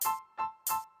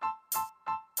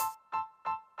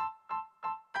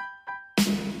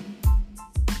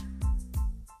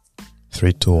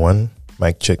3, 2, 1,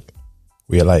 mic check.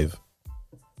 We are live.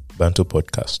 Bantu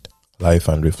Podcast, Life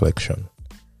and Reflection.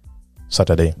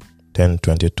 Saturday,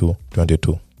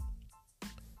 10/22/22.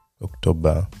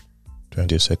 October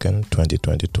 22nd,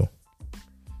 2022.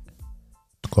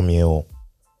 Tukomyewo.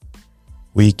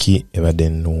 Wiki ebadde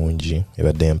nnungi,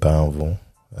 ebadde mpanvu,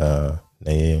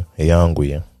 naye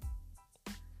eyanguye.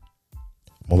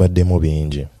 Mubaddemu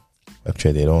bingi.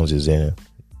 Actually, leero nzize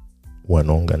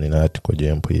wano nga nina article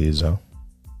gye mpuliriza.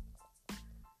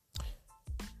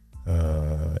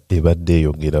 Ebadde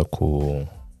eyogera ku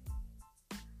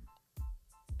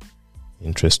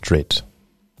interest rate.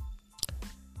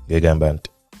 Gegamba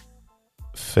nti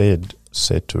Fed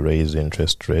set to raise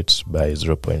interest rates by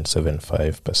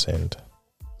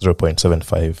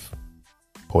 0.75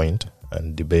 point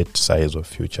and debate size of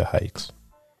future hikes.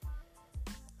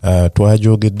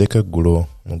 Twajogeddeko eggulo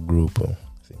mu group.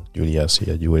 Julius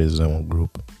yagiweereza mu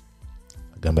group.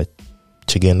 Agamba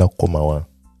kigenda kukomawa.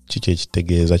 Kiki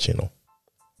ekitegeeza kino?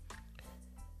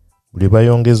 Buli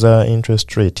bayongeza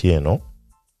interest rate eno,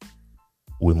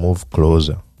 we move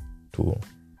closer to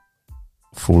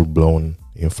full-blown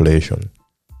inflation.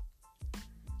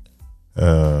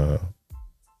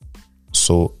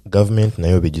 So government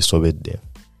nayo bigisobedde.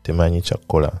 Temanyi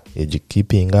kyakola.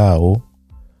 Keeping awo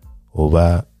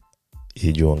oba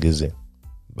ejongeze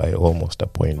by almost a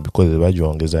point, because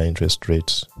bagiongeza interest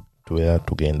rates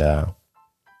tugenda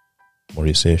mu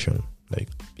recession,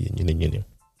 like nyini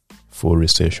full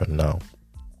recession now.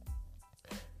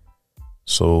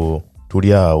 So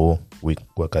tuli awo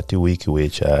wakati wiki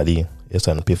wekyali.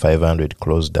 S&P 500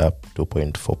 closed up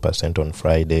 2.4% on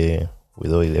Friday,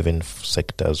 with all 11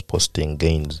 sectors posting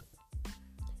gains.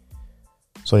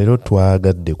 So leero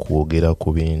twagadde kwogera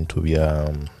ku bintu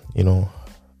bya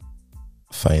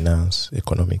finance,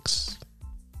 economics.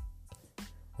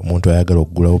 Omuntu ayagala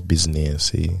okugulawo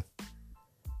business,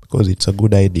 because it's a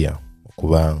good idea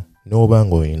okuba n'oba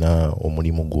ng'olina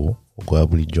omulimu gwo ogwa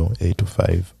bulijjo 8 to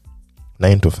 5,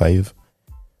 9 to 5,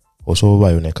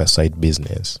 osobola yoneka side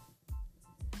business.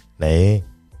 Naye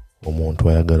omuntu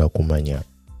ayagala kumanya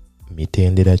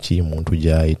mitendera ki muntu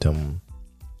gy'ayitamu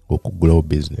okugulawo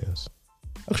business.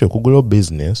 Actually, okugulawo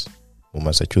business mu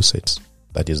Massachusetts,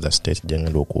 that is the state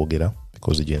gyengenda okwogera,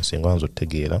 because gyensinga nzo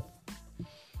tegeera.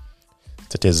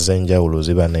 State ez'enjawulo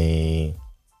ziba ne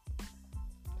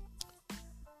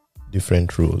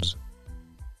different rules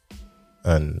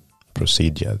and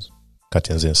procedures.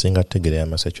 Kati nze nsinga tegeera ya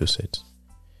Massachusetts.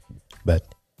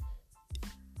 But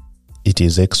it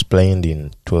is explained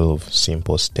in 12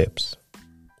 simple steps.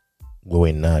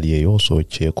 Gwe naali eyo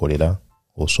okyekolera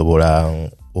osobola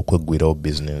okweggwirawo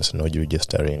business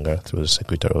n'ogiregisteringa through the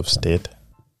Secretary of State.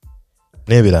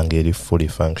 N'ebeeranga eri fully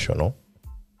functional.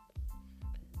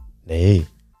 Naye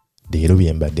leero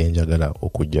bye mbadde njagala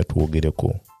okujja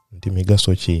twogereko nti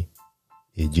migaso ki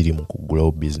egiri mu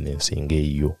kugulawo business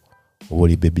ng'eyo. Oba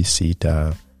oli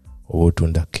babysitter, oba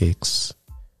otunda cakes,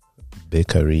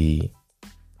 bakery,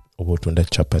 oba otunda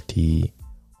chapati,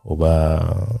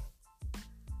 oba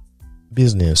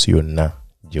business yonna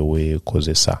gye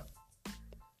weekozesa.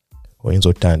 Oyinza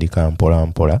otandika mpola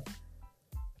mpola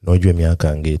n'ojwa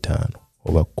emyaka nga 5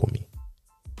 oba 10.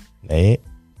 Naye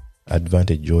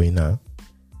advantage joina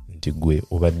nti gwe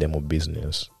obadde mu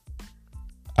business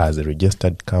as a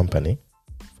registered company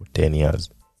for 10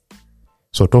 years.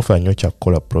 So tofa nnyo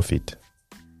kyakukola profit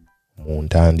mu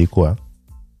ntandikwa,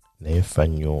 naye fa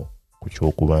nnyo ku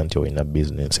kyokuba nti olina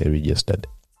business registered.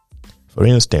 For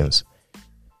instance,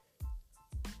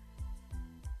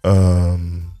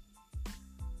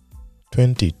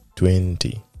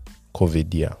 2020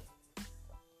 COVID year,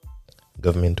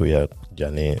 government were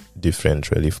done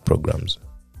different relief programs.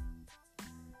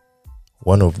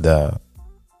 One of the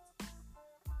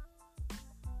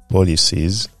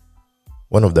policies,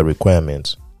 one of the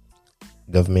requirements,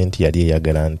 government yali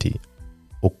eyagala nti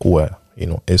okuwa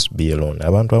SBA loan.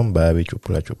 Abantu abamu baba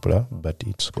chupula, but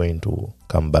it's going to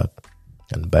come back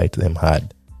and bite them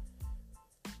hard.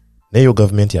 Neyo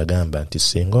government yagamba nti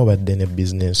singa obadde ne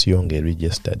business yo nga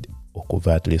registered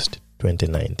okuva at least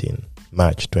 2019,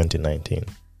 March 2019,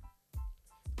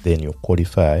 then you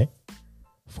qualify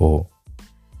for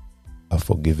a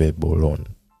forgivable loan.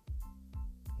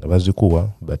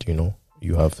 Nabazikuwa, but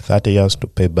you have 30 years to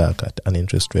pay back at an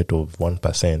interest rate of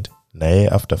 1%. Naye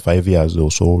after 5 years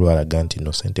osobola alaga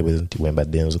nti sente nti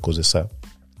wembadde nzikozesa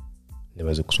ne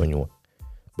bazikusonyiwa.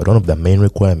 But one of the main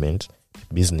requirements,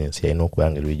 business yalina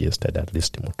okuba nga registered at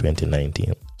least mu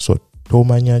 2019. So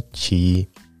tomanya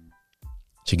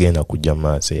kigenda kujja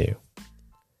maaso eyo.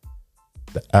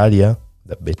 The earlier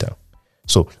the better.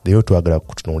 So leero twagala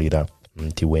kutunuulira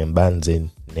nti wemba nze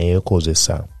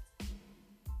neekozesa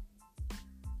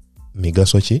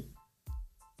migaso ki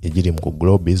egiri mu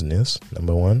grow business,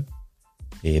 number 1,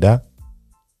 era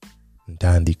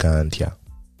ntandika ntya.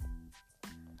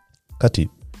 Kati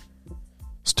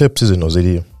steps zino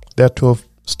ziri, there are 12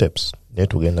 steps, naye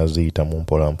tugenda ziyita mu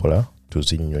mpola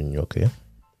tuzinnyonnyoke.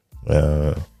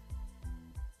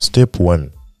 Step 1,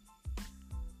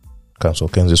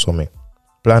 kansooke nzisome.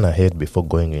 Plan ahead before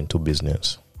going into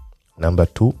business. Number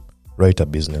 2, write a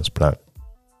business plan.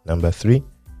 Number 3,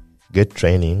 get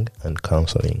training and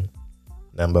counseling.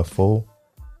 Number 4,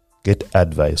 get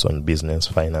advice on business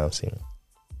financing.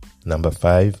 Number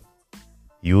 5,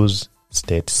 use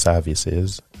state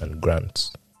services and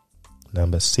grants.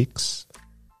 Number 6,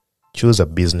 choose a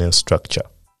business structure.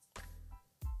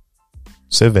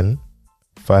 7,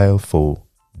 file for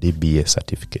DBA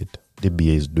certificate.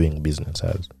 DBA is doing business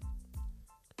as.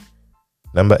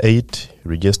 Number 8,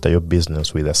 register your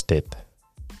business with a state.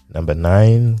 Number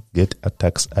 9, get a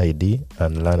tax ID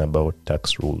and learn about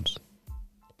tax rules.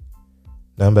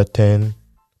 Number 10,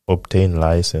 obtain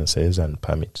licenses and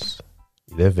permits.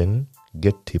 11,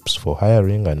 get tips for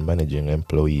hiring and managing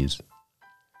employees.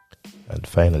 And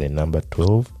finally, number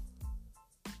 12,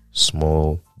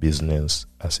 small business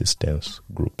assistance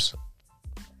groups.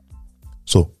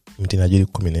 So, mtinajiri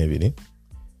 12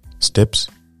 steps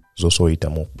zosoyita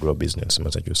mu grow business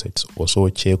Massachusetts.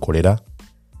 Osokyekolera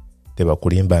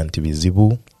tebakulimba nti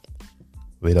bizibu,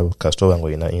 beera kasitoba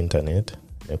ng'olina internet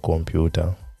ne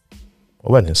computer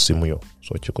oba n'essimu yo,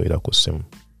 so kikolera ku ssimu.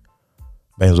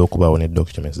 Bayinza okubaawo ne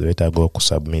documents ze beetaaga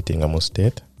okusubmittinga mu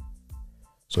state,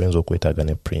 so oyinza okwetaaga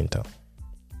ne printer.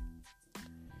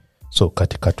 So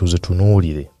kati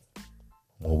katuzitunuulire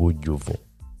mu bujjuvu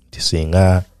nti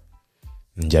singa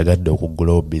njagadde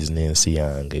okugrow business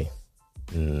yange,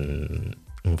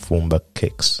 nfumba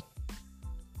cakes,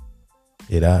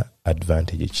 era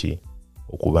advantage ki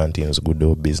okuba nti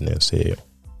nziguddewo business eyo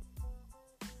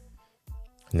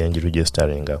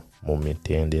nengiregisteringa mu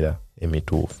mitendera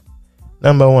emituufu.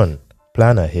 Number 1,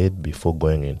 plan ahead before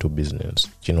going into business.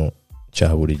 Kino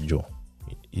kya bulijjo,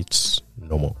 it's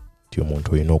normal ti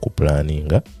omuntu olina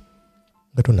okuplaninga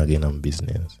nga tonagenda mu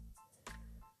business.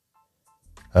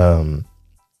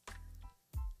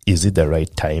 Is it the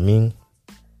right timing?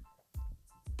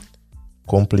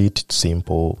 Complete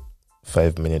simple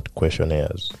 5-minute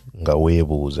questionnaires nga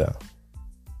weebuuza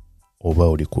oba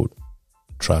oli ku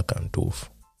track ntuufu.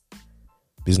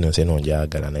 Business eno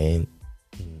njagala naye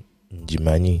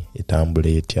ngimanyi etambula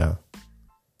etya,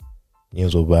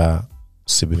 nyinza oba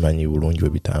sibimanyi bulungi bwe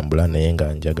bitambula naye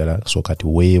nga njagala. So kati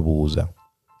weebuuza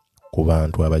ku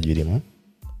bantu abagirimu,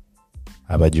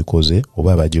 abagikoze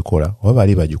oba abagikola oba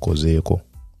bali bagikozeeko,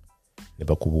 ne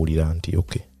bakubuulira nti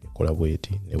okay, ekola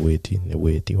bweti ne bweti ne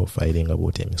bweti, ofiringa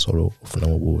bwoti emisolo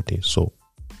ofunamu bwoti. So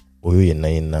oyo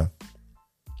yenna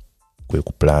kwe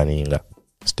kuplaninga.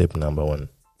 Step number 1.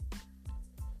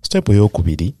 Step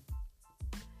eyokubiri,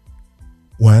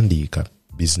 wandiika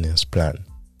business plan.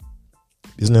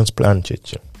 Business plan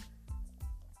kyeki,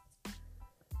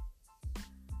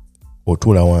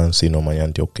 otuula wansi n'omanya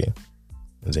nti okay,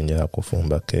 nze njagala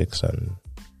kufumba cakes and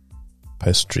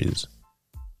pastries,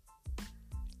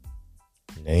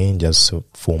 naye nja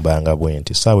fumbanga bwe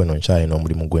nti saawa eno nkyalina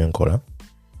omulimu gwenkola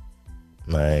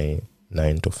my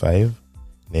 9 to 5,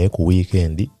 naye ku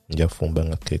weekend nja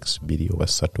fumbanga cakes 2 oba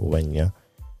 3 oba 4.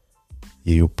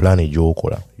 Eyo plan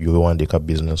gy'okola, y'owandiika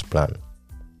business plan.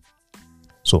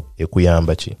 So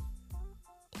ekuyamba ki?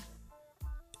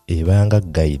 Ebanga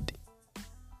guide,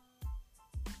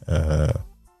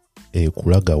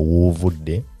 ekulaga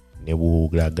woovudde ne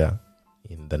bwolaga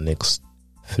in the next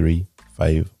 3,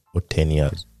 5 or 10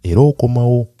 years. Era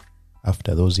okomawo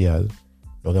after those years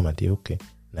n'ogamba nti okay,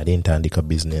 nali ntandika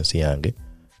business yange,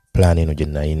 plan eno gye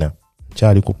nalina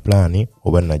nkyali ku plan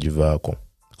oba nagivaako,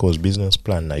 because business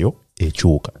plan nayo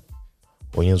ekyuka.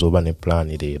 Oyinza oba ne plan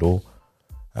leero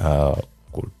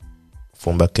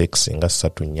fumba cakes nga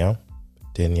 3-4,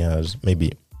 10 years,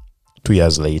 maybe 2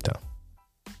 years later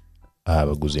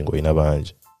abaguzi ng'olina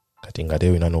bangi, kati nga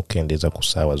teyo olina n'okukendeeza ku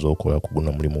ssaawa z'okola ku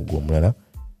guno mulimu gw'omulala,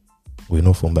 olina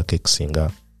ofumba cakes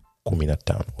nga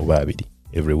 15 oba 2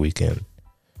 every weekend.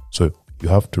 So you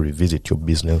have to revisit your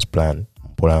business plan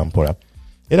mpola mpola.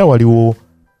 Era waliwo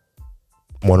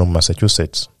mu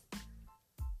Massachusetts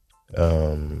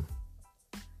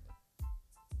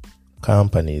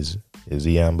companies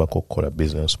eziyambako okukola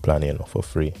business plan eno for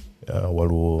free.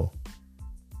 Waliwo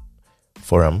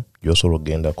forum gyosobola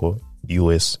okugendako,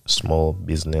 US Small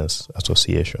Business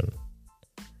Association,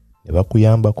 ne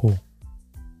bakuyambako,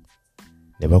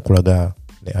 ne bakulaga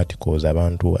ne articles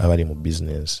abantu abali mu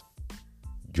business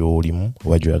gy'olimu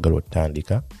oba gy'oyagala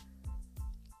otandika,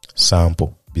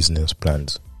 sample business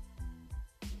plans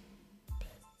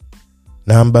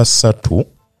Number 3,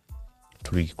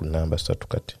 tuli ku number 3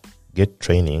 kati. Get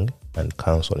training and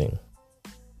counseling.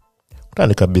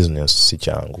 Kutandika business si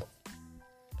kyangu.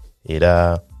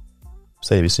 Era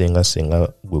sayi bisenga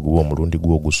senga gwe guba omulundi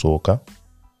gwo gusooka.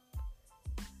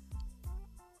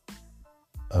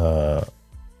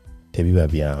 Tebiba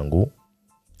byangu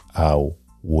awo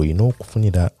woyina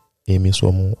okufunira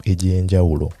emisomo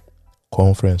egy'enjawulo,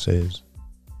 conferences,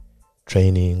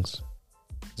 trainings,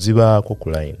 zibaako ku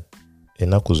line.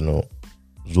 Ennaku zino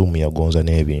Zoom yagonza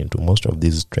n'ebintu. Most of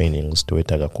these trainings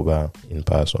tewetaaga kuba in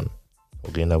person.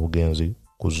 Ogenda bugenzi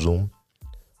ku Zoom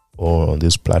or on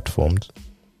these platforms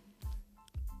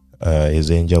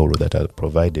ez'enjawulo that are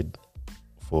provided.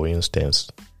 For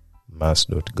instance,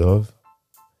 mass.gov.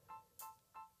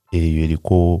 Eyo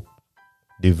eriko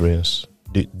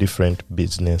different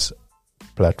business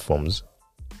platforms,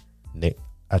 ne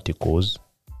articles,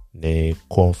 ne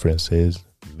conferences,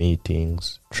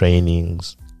 meetings,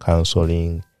 trainings,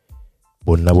 counseling.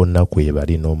 Bonna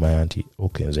kwebali n'omanya nti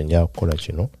okay, nze nja kukola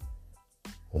kino,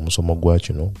 omusomo gwa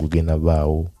kino gugenda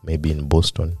baawo maybe in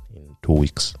Boston in 2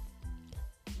 weeks.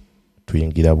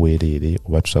 Tuyingira bwereere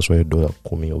oba tusasula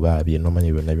 $10 oba 20,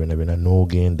 n'omanya byonna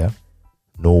n'ogenda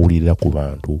n'owulira ku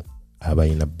bantu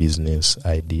abalina business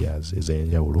ideas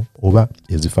ez'enjawulo oba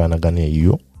ezifaanagana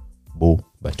eyo bo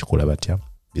bakikola batya,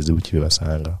 bizibu ki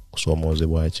basanga,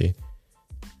 kusoomoozebwa ki,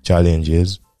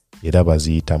 challenges era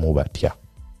baziyitamu batya.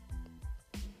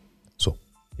 So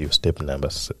your step number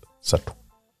 3,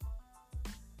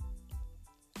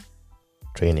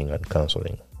 training and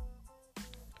counseling.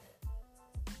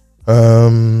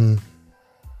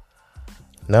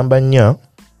 Number 4,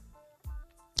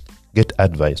 get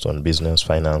advice on business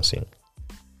financing.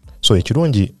 So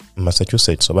ekirungi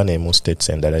Massachusetts oba ne states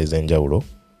endala ez'enjawulo,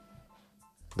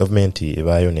 government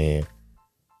ebaayo ne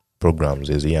programs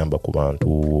eziyamba ku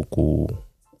bantu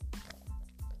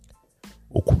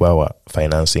okubawa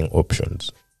financing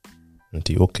options.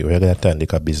 Nti okay, oyagala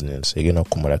tandika business egenda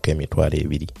kumalako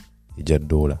 $2,000 ejja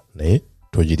 $, naye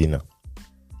togirina.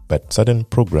 But certain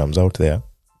programs out there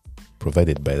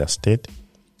provided by the state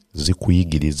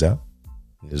zikuyigiriza,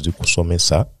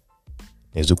 nezikusomesa,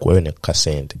 nezikuwayo ne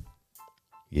kasente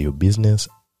yeyo business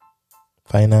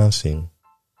financing.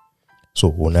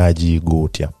 So onaagiyiga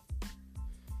otya?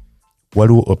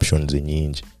 Waliwo options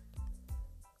nyingi.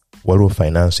 Waliwo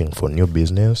financing for new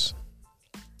business.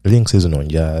 Links zino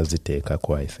nja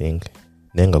ziteekako I think.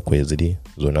 Nenga kweziri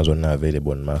zonna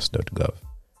available on mass.gov.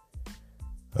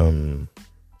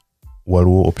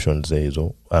 Waliwo options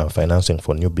ezo, financing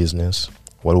for new business.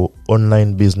 Waliwo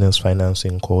online business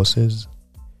financing courses.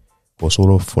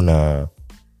 Osobola okufuna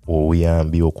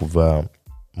obuyambi okuva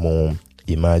mu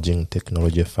emerging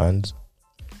technology funds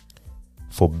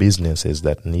for businesses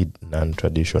that need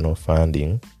non-traditional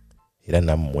funding. Era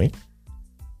nammwe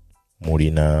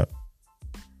mulina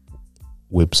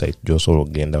website gy'osobola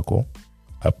okugendako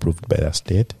approved by the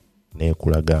state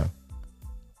nekulaga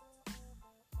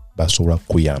basobola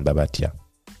kuyamba batya,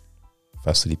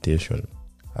 facilitation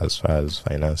as far as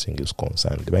financing is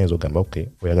concerned. Bayinza okugamba okay,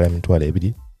 oyagala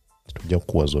 $2,000 tujja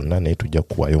kukuwa zonna naye tujja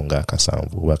kukuwayo nga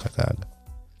 7 oba 6.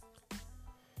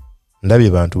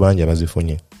 Ndabye bantu bangi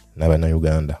abazifunye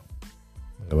n'Abannayuganda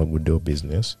nga baguddewo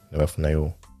business ne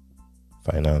bafunayo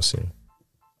financing.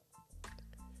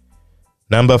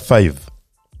 Number 5,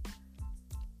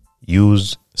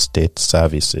 use state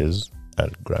services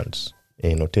and grants.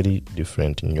 Not very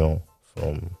different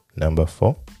from number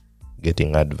 4,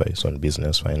 getting advice on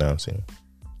business financing.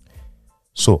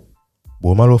 So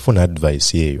bw'omala ofuna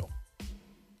advice eyo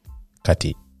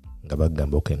kati nga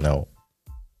bagamba okay, now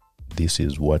this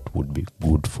is what would be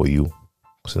good for you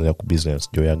kusinziira ku business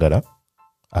gy'oyagala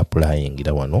applying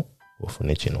ira wano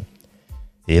ofune kino.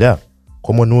 Era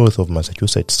Commonwealth of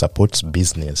Massachusetts supports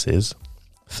businesses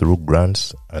through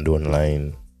grants and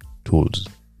online tools.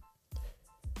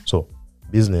 So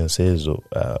businesses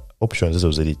options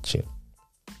ezo ziri ki?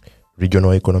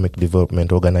 Regional Economic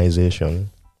Development Organization,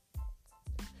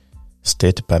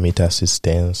 state permit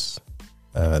assistance,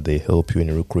 they help you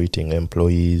in recruiting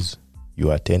employees,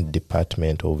 you attend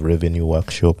Department of Revenue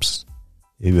workshops,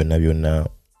 byonna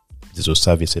zizo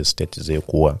services state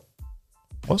zekuwa.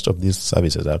 Most of these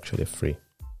services are actually free,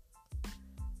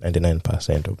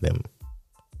 99% of them,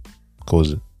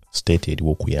 because state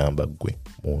eriwo kuyamba gwe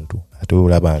muntu. Ate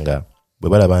olabanga bwe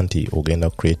balaba nti ogenda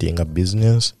creating a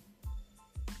business,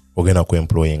 ogenda ku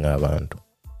employing abantu,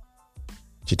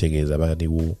 kitegeeza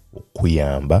baliwo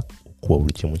okuyamba okuwa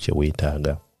buli kimu kye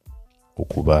weetaaga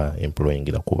okuba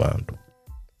employing ku bantu.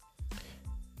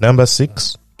 Number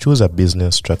 6, choose a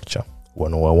business structure.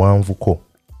 Wano wawanvuko.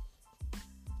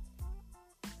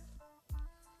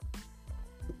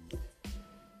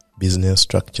 business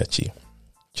structure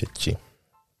chi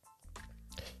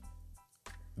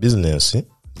business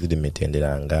ziri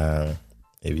mitendera nga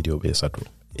ebiri obesatu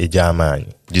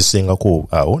ejamaanyi gisingako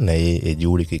awo naye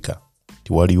ejiwulikika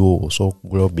tiwaliwo so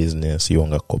grow business yo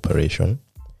nga corporation,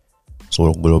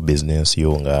 so grow business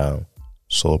yo nga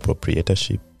sole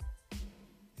proprietorship,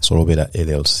 so bera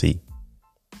LLC.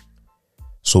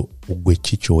 So ugwe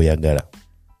chicho oyagala,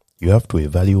 you have to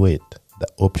evaluate the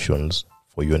options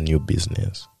for your new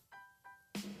business.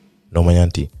 Nomanya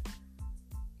nti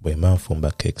bwe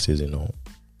manfumba cakes zino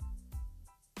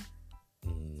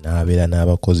nabeera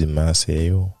n'abakozi maaso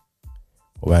eyo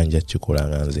oba nja kikola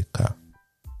nga nzekka.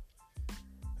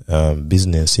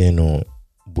 Business eno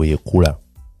bwekula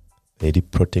eri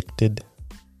protected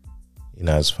in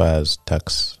as far as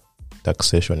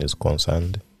taxation is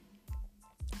concerned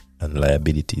and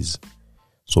liabilities.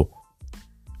 So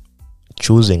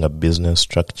choosing a business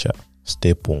structure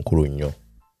step nkulu nnyo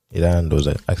era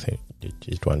ndoza I think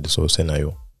kitwandisoose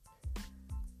nayo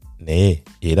naye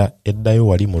era eddayo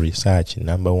wali mu research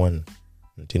number 1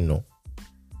 nti no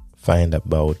find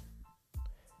about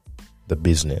the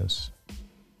business.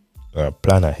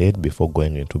 Plan ahead before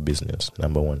going into business,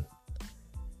 number 1.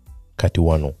 Kati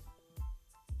wano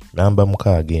number 6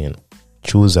 again,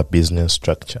 choose a business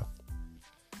structure.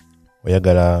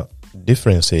 Oyagala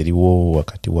difference eriwo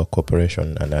wakati wa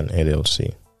corporation and an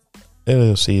LLC.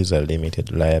 LLC is a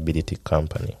limited liability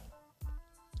company.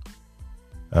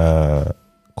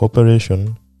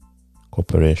 Corporation,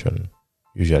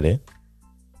 usually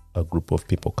a group of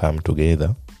people come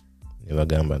together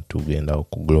nebagamba tugenda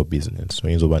okugrow business.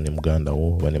 Oyinza oba ne muganda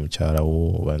wo, oba ne mukyala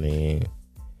wo, oba ne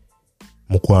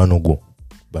mukwano gwo,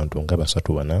 bantu nga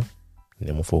basatu bana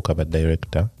ne mufuuka ba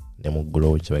director ne mu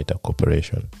grow kye bayita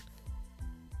corporation.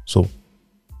 So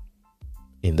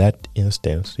in that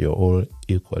instance you're all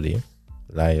equally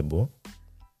liable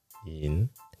in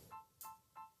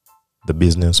the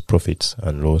business profits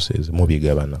and losses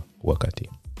mubigabana wakati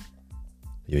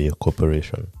yo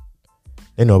corporation.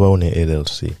 Then oba one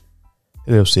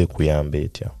LLC kuyamba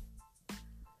etya.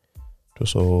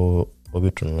 So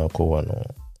obitunako wano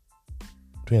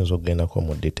tuyinza okgendako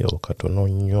mu detail katono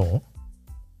nnyo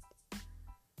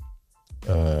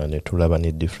ne tulaba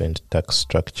ne different tax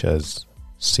structures,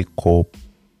 C corp,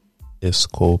 S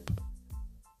corp.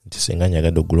 Nti singa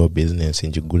nyagadde okugrow business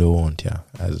njigulewo ntya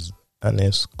as an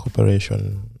S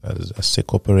corporation, as a C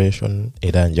corporation,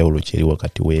 era njawulo kiri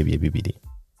wakati w'ebyo ebibiri.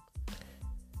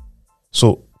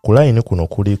 So kulayini kuno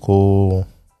kuliko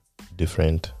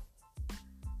different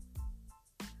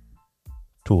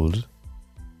tools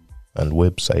and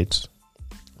websites,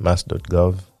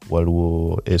 mass.gov,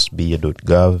 waliwo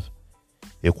sba.gov,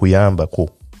 ekuyambako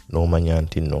n'omanya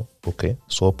nti no, okay,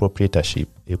 sole proprietorship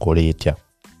ekola etya.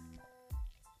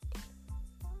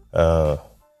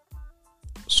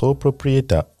 Sole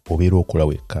proprietor obeera okola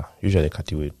wekka. Usually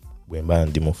kati bwemba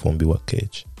ndi mufumbi wa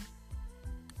cake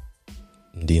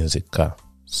ndi nzekka,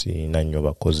 sina nnyo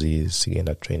bakozi,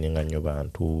 sigenda training nnyo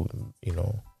bantu,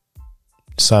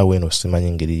 saawa eno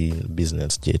simanyi ngeri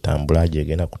business gyetambula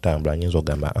gyegenda kutambula, nyinza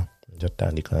ogamba nja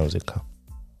tutandika nzekka.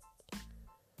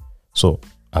 So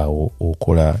awo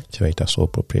okola kye bayita sole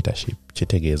proprietorship,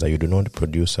 kitegeeza you do not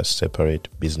produce a separate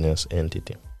business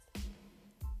entity,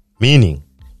 meaning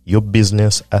your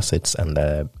business assets and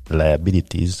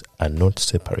liabilities are not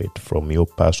separate from your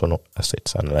personal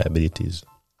assets and liabilities.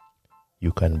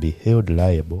 You can be held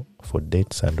liable for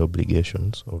debts and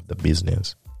obligations of the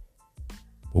business.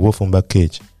 Obufumba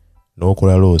kechi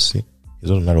n'okola loosi,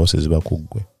 ezo zonna loosi ziba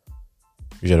kuggwe.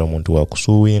 Usually omuntu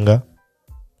wakusuwinga,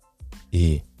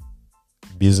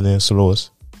 business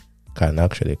loss can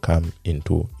actually come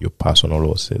into your personal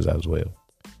losses as well.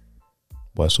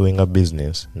 Bwasuwinga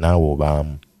business naawe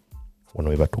obaamu. Wano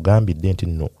we batugambidde nti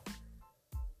no,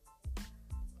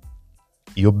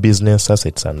 your business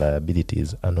assets and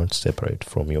liabilities are not separate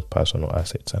from your personal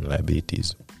assets and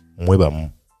liabilities. Mwebamu.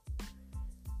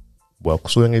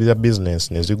 Bwakusuwingiriza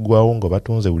business ne ziggwawo nga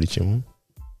batunze buli kimu,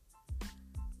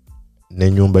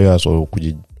 n'ennyumba yo asobola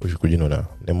okuginona,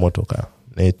 n'emmotoka,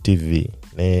 ne TV,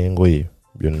 n'engoye,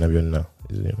 byonna,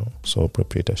 sole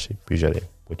proprietorship usually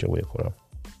bwekyo bwekola.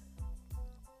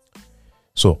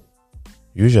 So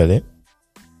usually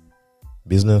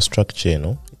business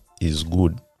structure is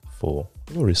good for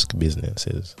low risk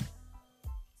businesses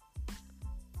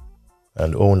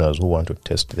and owners who want to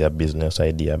test their business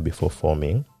idea before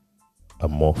forming a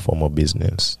more formal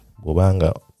business.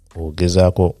 Bobanga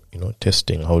ogezaako,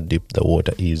 testing how deep the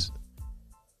water is.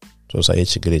 So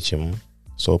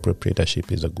sole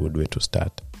proprietorship is a good way to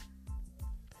start.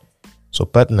 So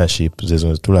partnerships,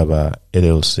 tulaba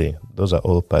LLC, those are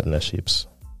all partnerships.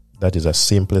 That is a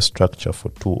simple structure for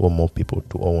 2 or more people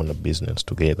to own a business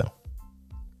together.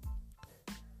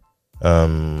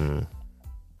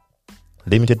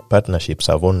 Limited partnerships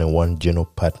have only one general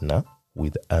partner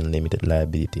with unlimited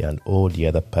liability, and all the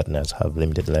other partners have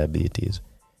limited liabilities.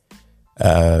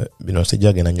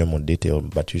 Sijagenda nnyo mu detail,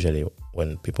 but usually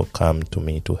when people come to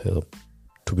me to help,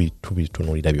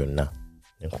 tunuulira byonna.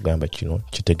 Nkugamba kino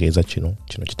kitegeeza kino,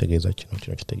 kino kitegeeza kino,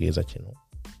 kino kitegeeza kino.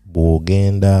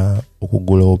 Bw'ogenda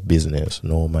okugulawo business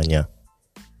n'omanya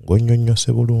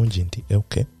ng'onnyonnyose bulungi nti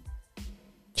okay,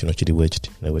 kino kiri bwe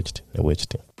kiti ne bwe kiti ne bwe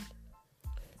kiti.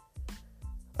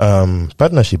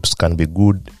 Partnerships can be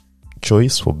good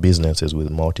choice for businesses with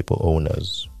multiple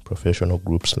owners, professional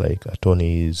groups like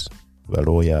attorneys,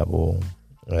 lawyer,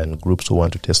 and groups who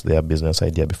want to test their business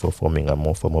idea before forming a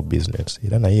more formal business.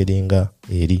 Era naye eringa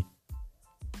eri.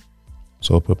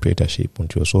 So proprietorship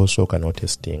nti osooka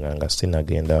n'otesting nga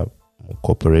sinagenda mu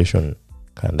corporation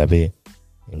kandabe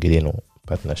engeri eno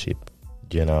partnership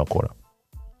gye naakola.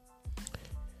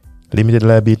 Limited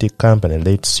liability company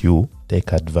lets you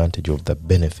take advantage of the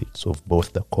benefits of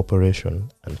both the corporation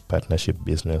and partnership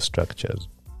business structures.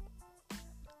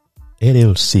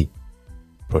 LLC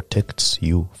protects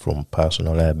you from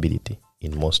personal liability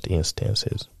in most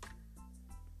instances.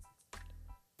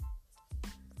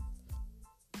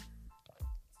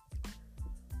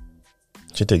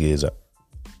 Kitegeeza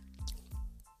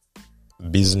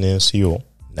business yo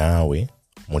naawe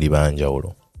muli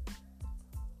banjawulo.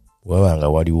 Bw'aba nga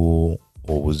waliwo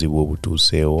obuzibu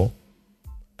obutuuseewo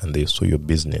and they saw your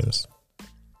business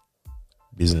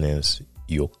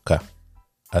yokka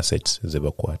assets ze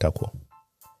bakwatako,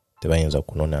 tebayinza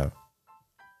kunona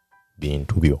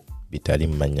bintu byo bitali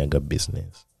mu mannya ga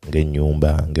business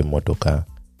ng'ennyumba, ng'emmotoka,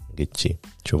 ng'eki.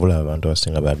 Kyovula abantu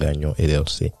abasinga baagala nnyo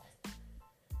LLC.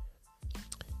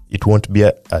 It won't be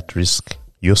at risk.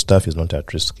 Your staff is not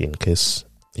at risk in case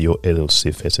your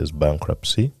LLC faces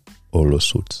bankruptcy or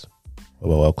lawsuits.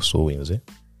 Oba wakusuubinze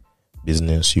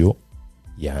business yo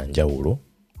yanjawulo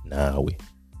naawe.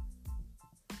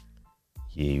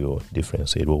 Yeyo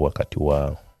difference eriwo wakati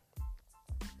wa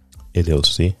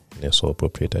LLC ne sole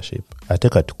proprietorship. Ate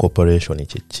kati corporation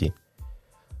kyeki.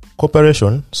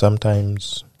 Corporation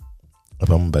sometimes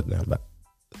abamu bagamba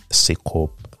C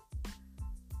Corp.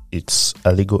 It's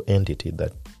a legal entity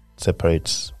that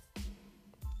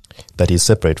is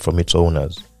separate from its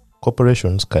owners.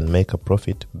 Corporations can make a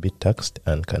profit, be taxed,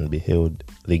 and can be held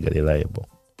legally liable.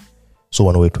 So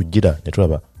wano wetugira ne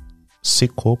tulaba C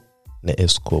Corp ne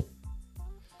S Corp.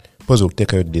 Suppose we'll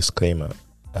take a disclaimer.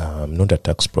 I'm not a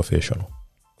tax professional.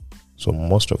 So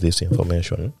most of this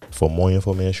information, for more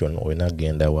information,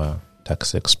 wenagenda wa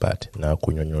tax expert na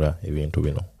kunyonyola ebintu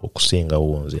bino okusinga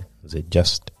wonze. They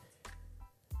just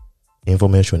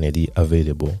information is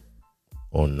available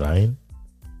online,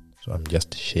 so I'm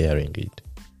just sharing it,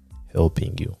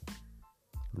 helping you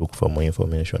look for more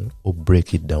information or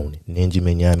break it down.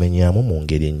 Nenjimenyamu mu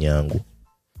ngeri ennyangu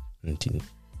nti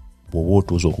bw'oba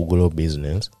otuuza okugula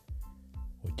business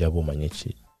ojja bw'omanya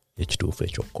ekituufu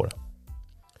ekyokukola.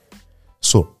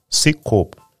 So C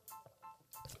Corp,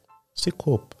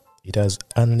 it has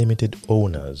unlimited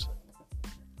owners.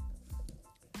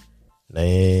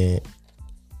 Naye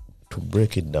to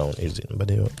break it down is but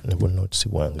they never not see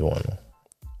one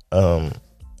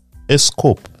S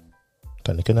Corp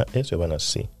tanikena S yabana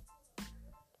C.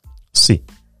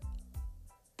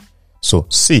 So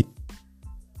C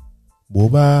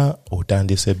boba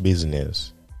otandise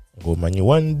business ng'omanyi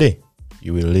one day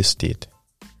you will list it,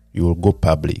 you will go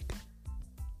public,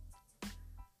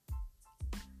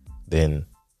 then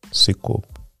C Corp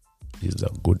is a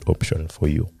good option for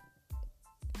you.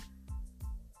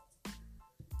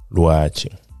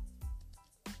 Lwaki?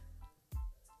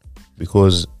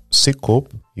 Because C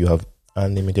Corp, you have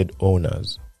unlimited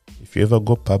owners. If you ever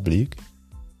go public,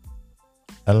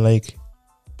 unlike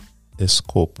S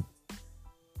Corp,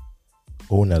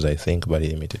 owners I think very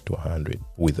limited to 100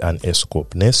 with an S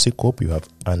Corp. In C Corp, you have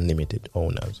unlimited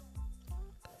owners.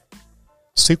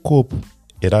 C Corp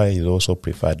era is also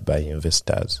preferred by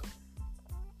investors.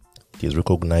 It is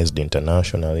recognized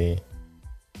internationally.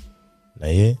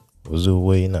 Naye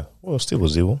well, still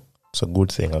buzibu. It's a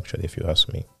good thing actually if you ask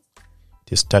me.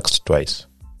 It is taxed twice.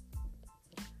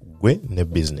 Gwe ne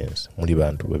business muli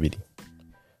bantu babiri.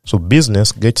 So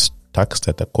business gets taxed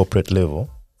at a corporate level.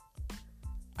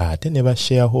 Ate ne ba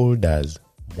shareholders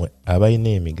mwe abayina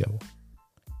emigabo,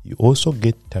 you also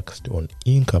get taxed on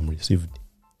income received.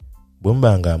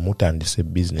 Bwembanga mutandise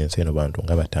business eno bantu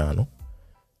nga bataano.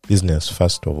 Business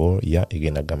first of all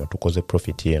egenda gama tukoze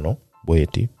profit eno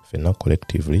bweti fena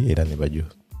collectively era ne bajo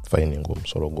finding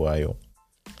omusolo gwayo.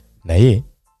 Naye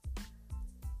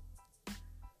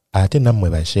ate nammwe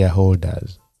ba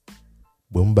shareholders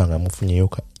bwe muba nga mufunyeyo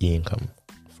ka income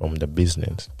from the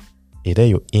business, era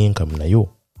yo income nayo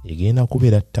egenda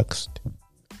kubeera taxed.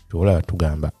 Kyolaba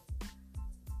tugamba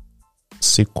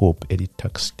C Corp eri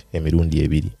taxed emirundi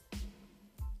 2.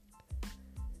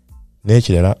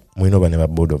 N'ekirala mulina oba ne ba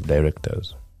board of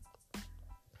directors.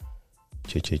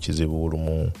 Kyekyo ekizibu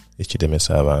olumu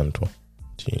ekiremesa abantu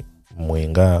nti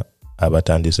mwenga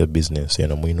abatandise business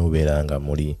eno mulina obeera nga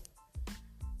muli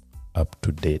up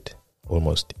to date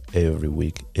almost every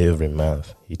week, every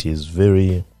month. It is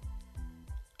very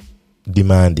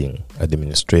demanding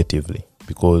administratively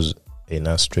because there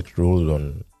are strict rules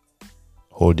on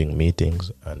holding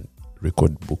meetings and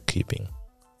record bookkeeping.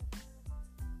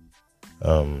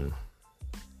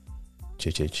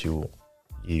 Chechechu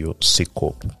iyo C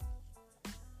Corp.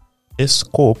 S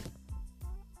Corp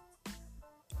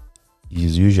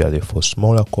is usually for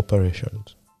smaller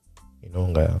corporations.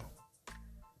 Nga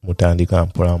mutandika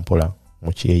mpola mpola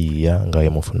mukyeyiya nga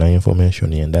yemufuna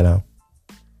information endala.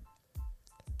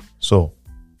 So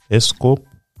S Corp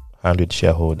 100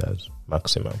 shareholders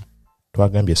maximum.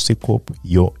 Twagambye C Corp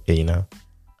yo eina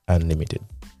unlimited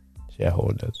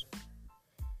shareholders.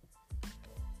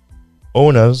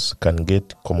 Owners can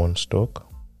get common stock.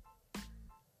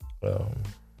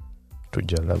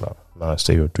 Tujalaba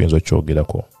maseyo twinzo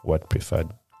chogerako what preferred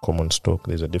common stock.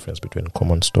 There's a difference between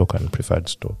common stock and preferred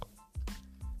stock.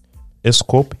 S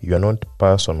Corp, you are not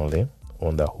personally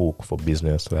on the hook for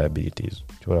business liabilities.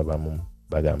 Cholabamu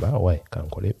bagamba why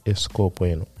kankole S Corp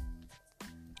eno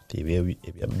tibye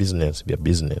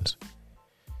business.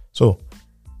 So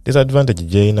disadvantage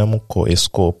jaina muko S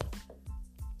Corp,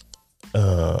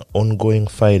 ongoing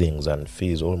filings and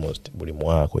fees almost buli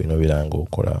mwaka biranga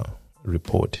okola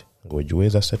report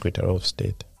ngojuweza Secretary of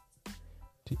State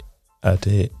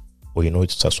ate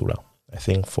sasula. I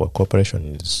think for a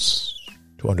corporation is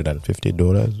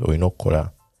 $250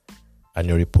 okola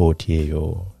annual report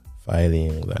yeyo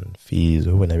filings and fees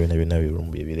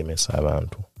biremesa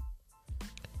abantu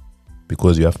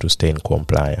because you have to stay in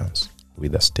compliance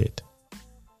with the state.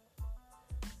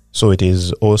 So it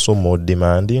is also more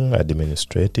demanding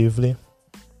administratively.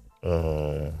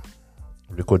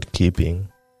 Record keeping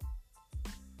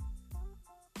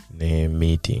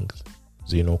meetings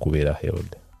zino kubeera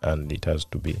held and it has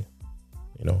to be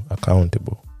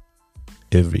accountable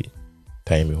every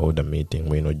time you hold a meeting.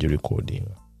 We know recording.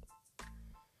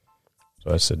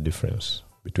 So that's the difference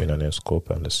between an S Corp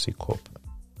and a C Corp.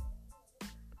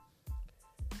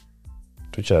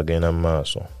 Tukyagenda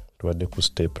maaso tuwadde ku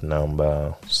step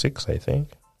number 6, I think,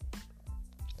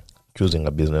 choosing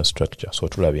a business structure. So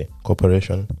tulabye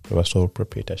corporation, tulaba sole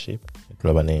proprietorship,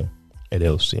 tulaba ne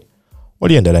LLC.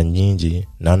 Oli endala nyingi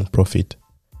non-profit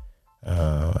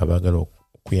abagala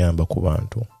kuyamba ku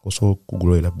bantu osobola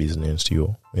okugulira business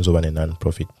yo oyinza oba ne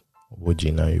non-profit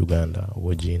obogina Uganda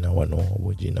obogina wano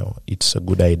obogina. It's a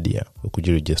good idea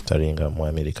okugiregisteringa mu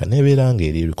America nebeera nga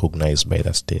eri recognized by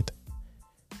the state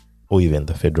or even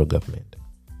the federal government.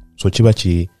 So kiba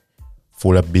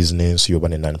kifuula business yo oba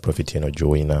ne non-profit eno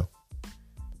joina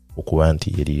okuba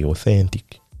nti eri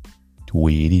authentic,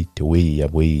 tuweeri teweeyiya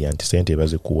bweyiya nti sente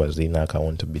bazikuwa zirina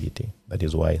accountability. That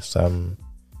is why some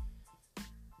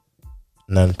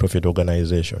non-profit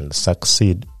organizations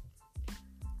succeed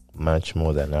much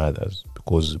more than others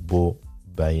because bo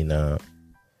baina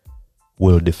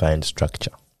well-defined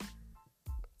structure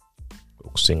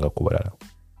okusinga kubalala.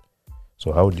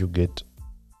 So how do you get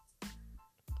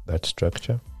that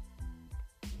structure?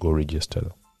 Go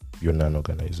register your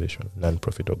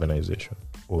non-profit organization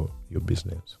or your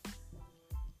business.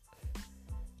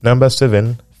 Number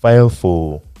 7, file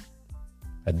for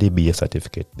a DBA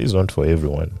certificate. This is not for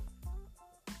everyone.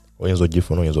 So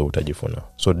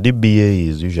DBA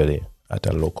is usually at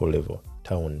a local level,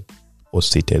 town or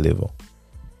city level.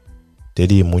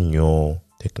 Teri munyo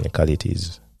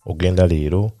technicalities. Ogenda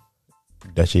lero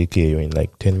dachikeyo in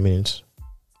like 10 minutes.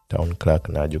 Town clerk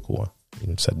najukuwa.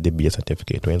 It's a DBA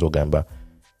certificate. Wenzo gamba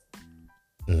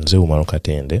nze Umaro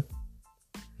Katende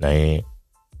naye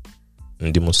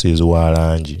ndi musizi wa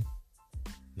langi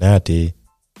nate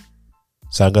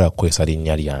sagala kwesa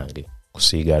linnya lyange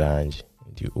kusiiga langi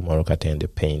ndi Umaro Katende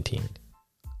painting.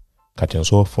 Kati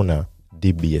nsofuna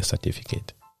DBA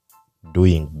certificate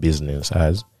doing business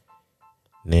as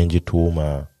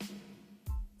nenjituuma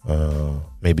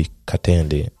maybe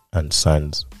Katende and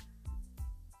Sons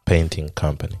painting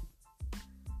company.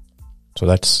 So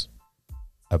that's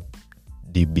a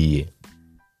DBA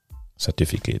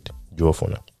certificate.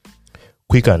 Jofuna.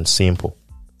 Quick and simple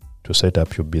to set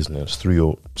up your business through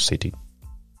your city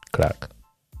clerk.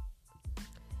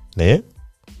 Ne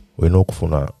we know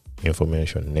kufuna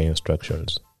information ne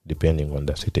instructions depending on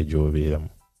the city gy'obeeramu.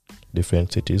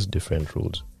 Different cities, different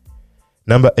rules.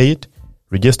 Number 8,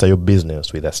 register your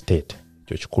business with a state.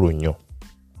 Ekyo kikulu nnyo.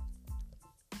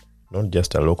 Not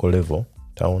just a local level,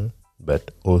 town,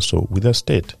 but also with a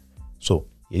state. So,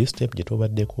 eri step gye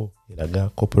tubaddeko eraga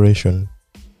corporation,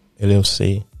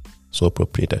 LLC, sole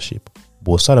proprietorship.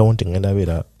 Bw'osalawo nti ngenda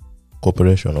beera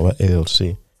corporation oba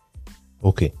LLC,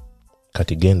 okay,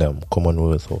 kati genda mu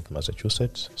Commonwealth of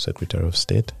Massachusetts, Secretary of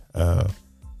State,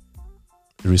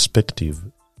 respective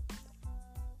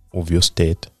of your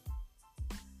state,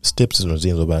 steps zino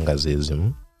ziyinza oba nga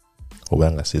zeezimu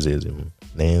oba nga si zeezimu.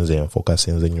 Naye nze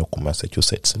nfokasinze nnyo ku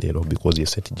Massachusetts leero because ye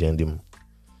state gyendimu,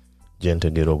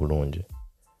 gyentegeera obulungi.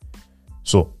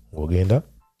 So, ng'ogenda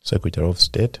Secretary of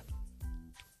State,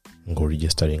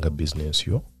 ng'oregistering a business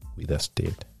yo with a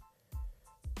state.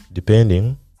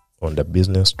 Depending on the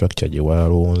business structure gye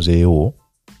walonzeewo,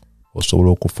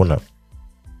 osobola okufuna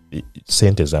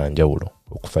sente za njawulo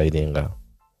okufayiringa.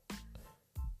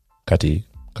 Kati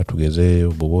katugeze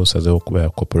bw'oba osazeewo okuba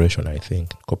corporation, I think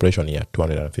corporation ya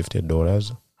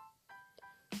 $250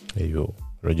 eyo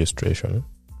registration,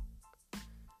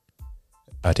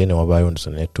 ate ne wabaayo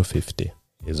ne $250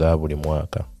 eza buli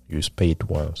mwaka. You pay it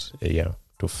once a year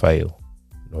to file,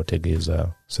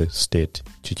 n'otegeeza state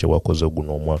kiki wakoze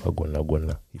guno omwaka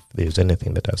gwonna if there is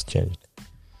anything that has changed.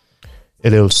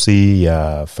 LLC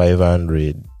ya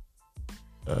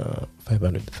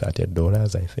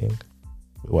 $530 I think,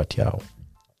 what yao.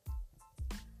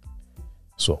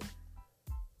 So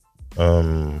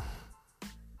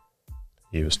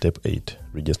you step 8,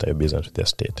 register your business with the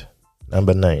state.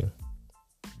 Number 9,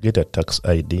 get a tax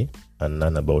ID and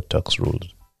learn about tax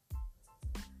rules.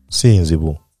 Si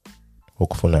nzibu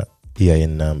okufuna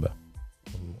EIN number,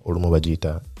 olumu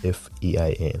bagiyita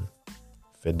FEIN,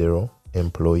 Federal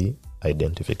Employee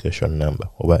Identification Number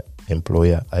oba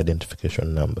Employer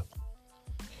Identification Number.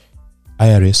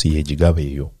 IRS yegigaba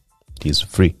eyo, it is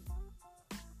free.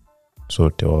 So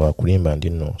tewa kulimba ndi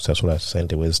no sasula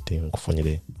sente weziti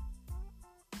nkufunire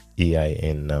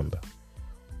EIN number.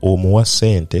 Omuwa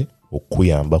sente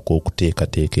okuyambako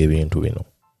okuteekateeka ebintu bino,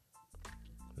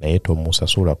 naye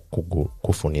tomusasula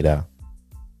kufunira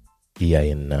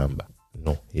EIN number.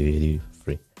 No, eri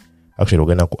free. Actually,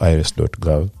 ogenda ku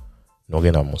irs.gov,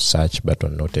 nogenda mu search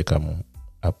button, noteka mu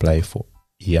apply for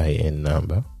EIN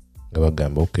number, nga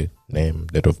bagamba okay, name,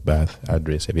 date of birth,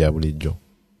 address, ebya bulijjo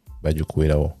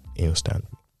bagikuwerawo instant.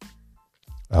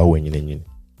 Awo wenyini.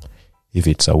 If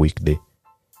it's a weekday,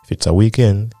 if it's a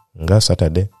weekend, nga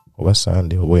Saturday oba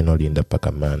Sunday oba inolinda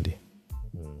paka Monday,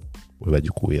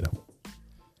 webagikuwera.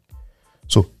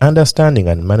 So, understanding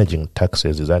and managing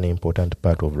taxes is an important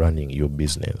part of running your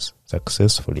business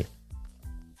successfully.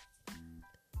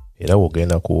 Era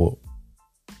wogenda ku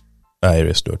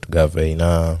irs.gov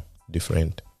ina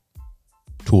different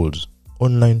tools,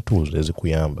 online tools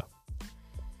ezikuyamba.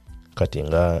 Kati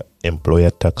nga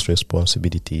employer tax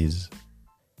responsibilities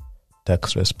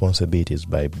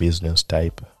by business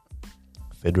type,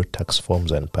 federal tax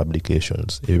forms and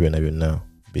publications, ebyo byonna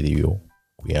biriyo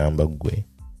kuyamba gwe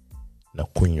na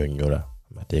kunnyonnyola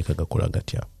amateeka gakola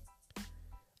gatya.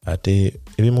 Ate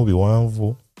ebimu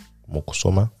biwanvu mu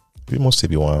kusoma, ebimu si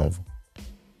biwanvu.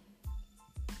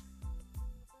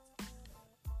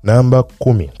 Number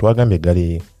 10, twagambye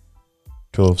gali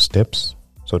 12 steps,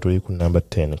 so tuli ku number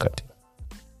 10 kati.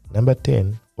 Number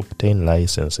 10, obtain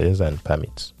licenses and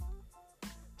permits.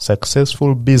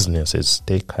 Successful businesses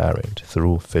stay current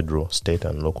through federal, state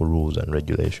and local rules and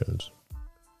regulations.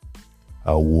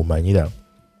 Awumanyira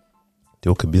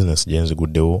tioke business jenzi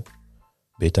guddewo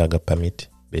betaaga permit,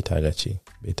 betaaga ki.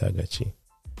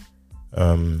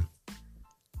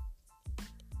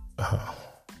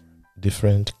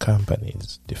 Different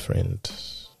companies, different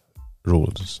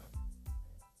rules.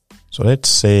 So let's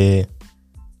say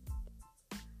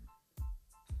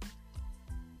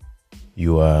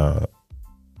you are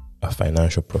a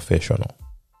financial professional.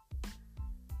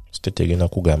 State egenda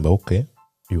kugamba okay,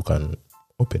 you can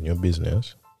open your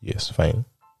business. Yes, fine.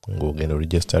 Go genda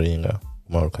registering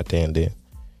marukatende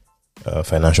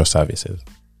financial services.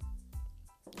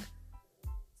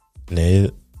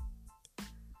 Ne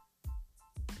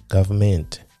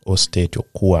government or state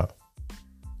okuwa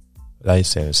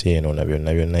license eno na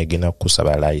byonna egenda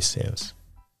kusaba license.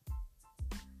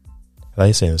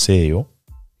 License eyo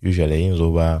usually eyinza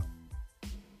oba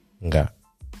nga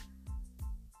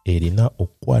erina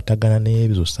okukwatagana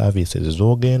n'ebizo services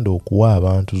z'ogenda okuwa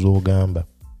abantu z'ogamba.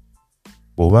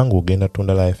 Bw'obanga ogenda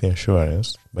tunda life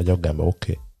insurance, bajja kugamba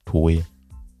okay, tuwe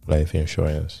life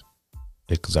insurance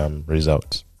exam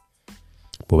results.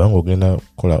 Bw'obanga ogenda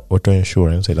kola auto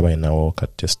insurance, era balinawo ka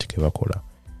test ke bakola.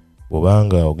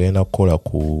 bw'obanga ogenda kukola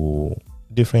ku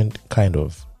different kind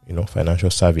of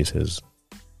financial services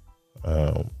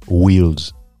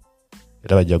wheels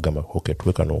era bajja kugamba okay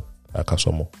tuwe kano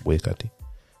akasomo bwe kati.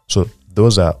 So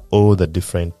those are all the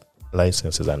different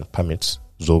licenses and permits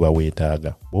zoba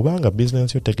weetaaga. Bw'obanga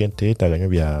business yo teetaaga nnyo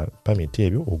bya permit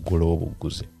ebyo oggula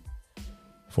obuguzi.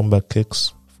 Fumba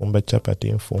cakes, fumba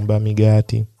chapati, fumba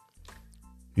migaati,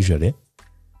 usually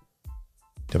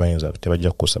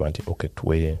tebajja kukusaba nti okay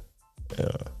tuwe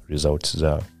results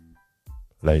za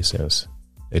license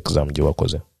exam gye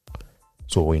wakoze.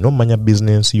 So olina omanya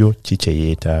business yo kiki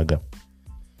yeetaaga.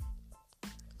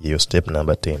 Your step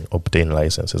number 10, obtain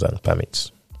licenses and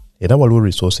permits. Era waliwo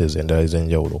resources endala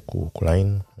ez'enjawulo ku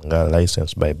line nga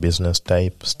license by business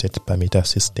type, state permit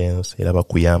assistance, era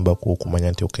bakuyamba ku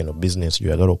okumanya nti okay no business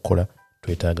yoyagala okukola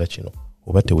twetaaga kino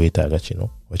oba teweetaaga kino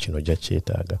oba kino ojja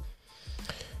kyetaaga.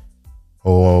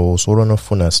 Osobola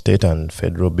n'ofuna state and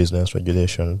federal business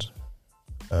regulations,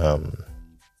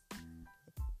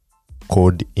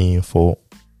 code info,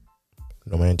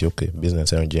 nomanya nti okay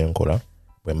business eno gye nkola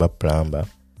bwe mba plumber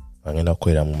agenda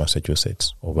kukolera mu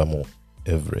Massachusetts oba mu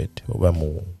Everett oba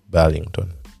mu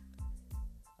Burlington.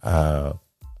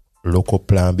 Local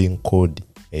plumbing code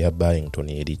eya Burlington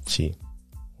eri ki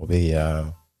oba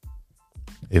eya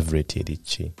Everett eri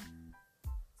ki.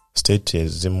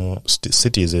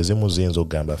 Cities ezimu ziyinza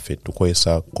okugamba ffe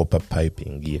tukozesa copper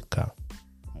piping yekka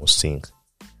mu sink.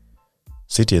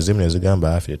 City ezimu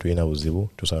nezigamba ffe tulina buzibu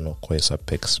tusobola n'okukozesa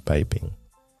PEX piping.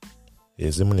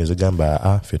 Ezimu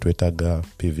nezigamba ffe twetaaga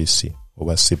PVC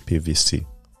oba CPVC.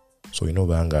 So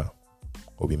banga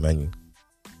obimanyi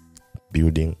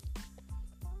building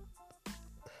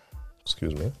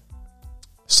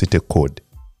city code.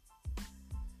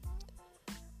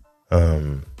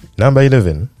 Number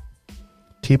 11,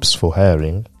 tips for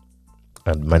hiring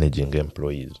and managing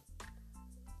employees.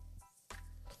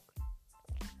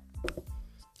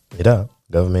 Era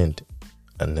government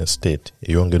and the state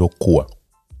eyongera okuwa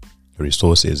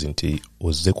resources nti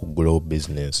ozze ku grow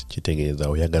business kitegeeza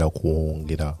oyagala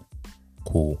kuwongera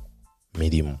ku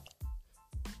mirimu.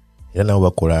 Era nabo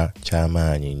bakola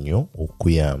kyamaanyi nnyo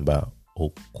okuyamba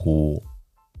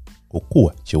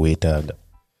okuwa kyeweetaaga.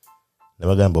 Ne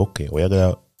bagamba okay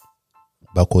oyagala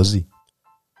bakozi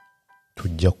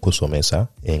tujja kukusomesa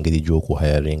engeri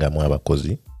gy'okuhayaringamu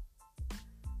abakozi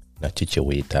na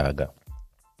kyeweetaaga.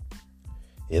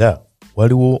 Era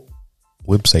waliwo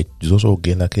website zoso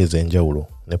ogendako ez'enjawulo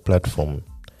ne platform,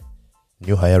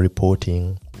 new hire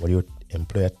reporting, waliwo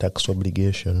employer tax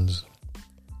obligations,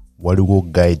 waliwo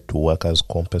guide to workers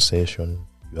compensation,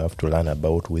 you have to learn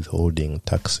about withholding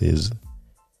taxes,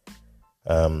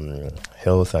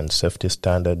 health and safety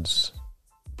standards,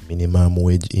 minimum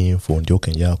wage info, nti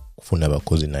okenja kufuna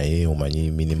bakozi naye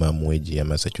omanyi minimum wage ya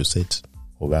Massachusetts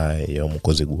oba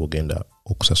ey'omukozi gw'ogenda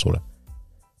okusasula.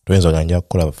 Toyinza ganja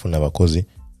kukola bafuna bakozi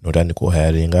notandika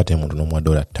ohayaringa ate muntu n'omuwa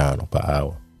 $5 per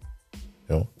hour.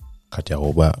 Kati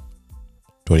oba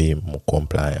toli mu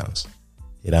compliance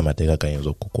era amateeka gayinza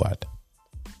okukukwata.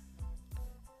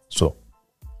 So,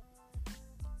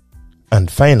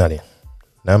 and finally,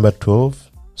 number 12,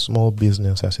 small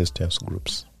business assistance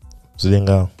groups.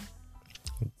 Zilinga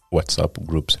WhatsApp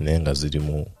groups nenga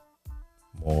zirimu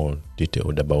more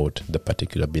detailed about the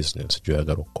particular business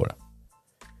gy'oyagala okukola.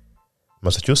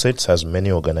 Massachusetts has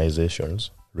many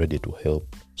organizations ready to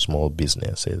help small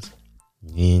businesses.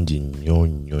 Nyingi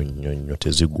nnyo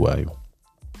tezigwayo.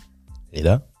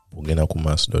 Era ogenda ku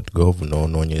mass.gov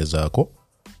n'onoonyerezaako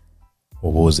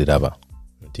oba oziraba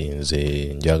nti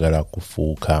nze njagala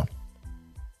kufuuka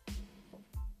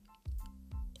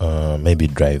maybe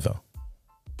driver,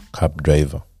 cab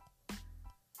driver,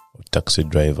 or taxi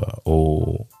driver,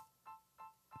 or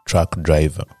truck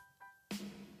driver.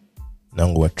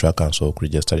 Nangu wa truck and so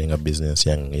registering a business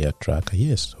yang ya truck.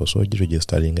 Yes, also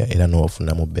registering era no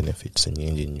ofunamu benefits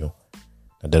nyingi nnyo.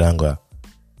 Naddala nga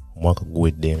omwaka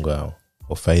guwedde nga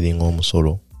ofiling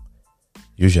omusolo.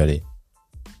 Usually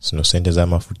sino sente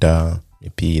z'amafuta,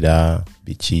 mipiira,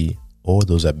 biki, all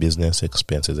those are business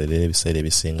expenses. Era ebiseera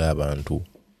ebisinga abantu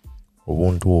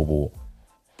obuntu obwo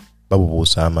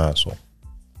babubuusa amaaso.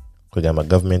 Kugamba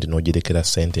government n'ogirekera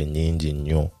sente nyingi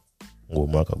nnyo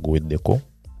ng'omwaka guweddeko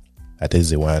ate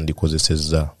ze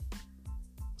wandikozesezza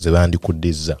ze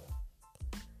bandikuddiza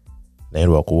naye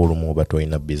lwakuba olumu oba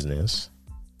tolina business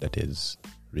that is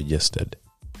registered.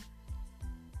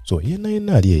 So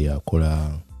yenna ali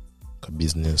eyakola ka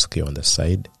business ke on the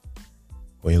side,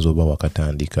 oyinza oba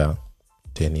wakatandika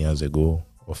 10 years ago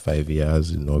or 5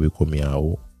 years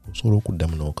n'obikomyawo, osobola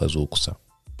okuddamu n'okazuukusa.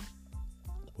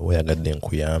 Oba yagadde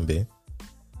nkuyambe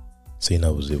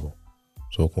sirina buzibu,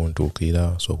 so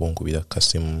kuntuukira so kunkubira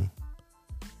kasimu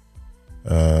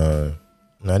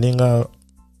nalinga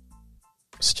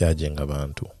charging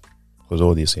abantu because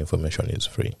all this information is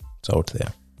free, it's out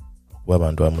there. Kuba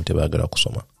abantu abamu tebaagala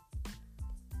kusoma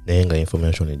naye nga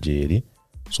information gyeri,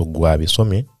 so gwa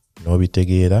bisome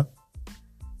n'obitegeera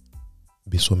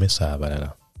bisomesa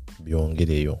abalala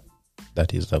byongereyo.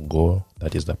 That is the goal,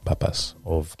 that is the purpose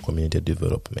of community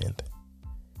development.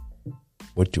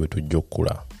 Bwetyo bwe tujja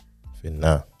okukula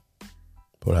ffenna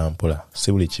mpola mpola,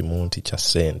 si buli kimu nti kya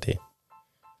ssente.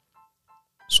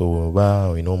 So oba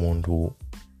olina omuntu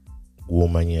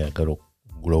gw'omanyi ayagala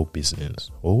grow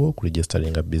business, oba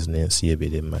okuregistaringa business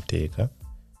yebeere mu mateeka,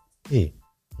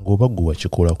 ng'oba gwe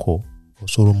wakikolako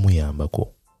osobola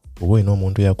omuyambako. Oba olina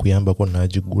omuntu yakuyambako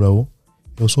n'agigulawo,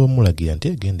 osobola omulagira nti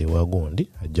egende wa gundi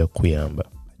ajja kukuyamba.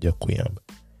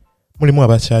 Mulimu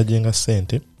abakyaginga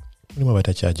ssente, mulimu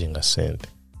abatakyaginga ssente,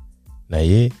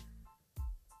 naye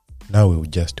naawe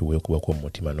just weekubako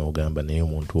omutima n'ogamba naye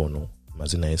omuntu ono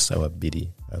mazina y'essaawa 2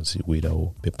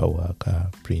 ansigwirawo paperwork,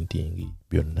 printing,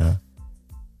 byonna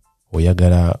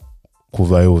oyagala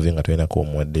kuvaayo ove nga tolinako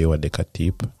omuwaddeyo wadde ka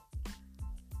tip.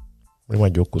 Mulimu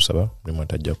ajja okukusaba, mulimu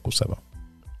atajja kukusaba,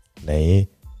 naye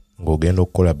ng'ogenda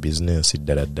okukola business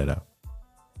ddala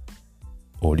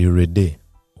oli ready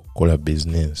okukola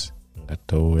business nga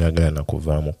toyagala na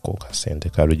kuvaamuko kasente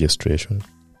ka registration.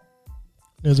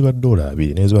 Neziba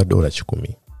 $2 neziba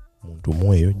 $10 muntu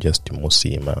mweyo just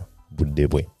musiima budde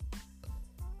bwe,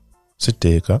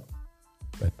 siteeka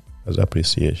but as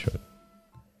appreciation.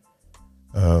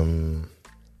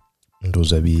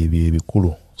 Ndoza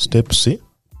bikulu steps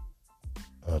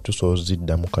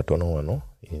tusooziddamu katono wano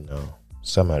in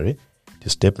summary. The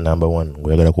step number 1,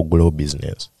 ng'oyagala kugulawo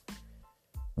business,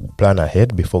 plan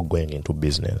ahead before going into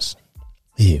business.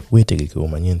 Weetegeke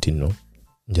omanye nti nno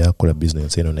nja kukola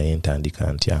business eno naye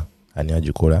ntandika ntya, ani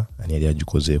agikola, ani yali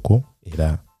agikozeeko,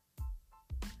 era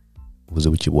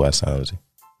buzibu ki bwasanze.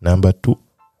 Number 2,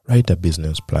 write a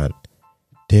business plan.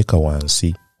 Teeka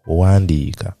wansi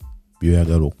owandiika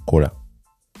by'oyagala okukola,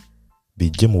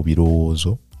 bijje mu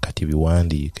birowoozo kati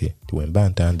biwandiike ti wemba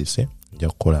ntandise nja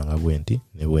kukola nga bwenti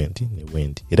ne bwenti ne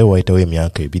bwenti. Era wayitawo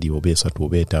emyaka 2 oba 3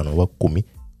 oba 5 oba 10,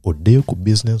 oddeyo ku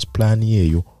business plan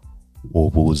yeeyo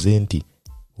obuuze nti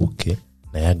okay,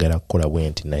 nayagala kukola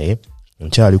bwenti naye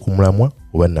nkyali ku mulamwa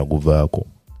oba naguvaako.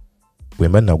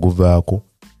 Bwemba naguvaako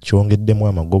kyongeddemu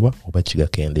amagoba oba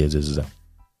kigakendeezezza.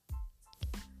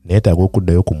 Neetaaga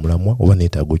okuddayo ku mulamwa oba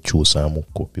neetaaga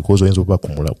okukyusaamuko, because oyinza okuba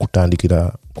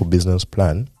kutandikira ku business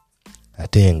plan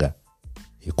ate nga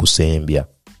ekusembya,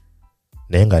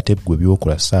 naye nga ate gwe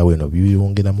byokola ssaawa eno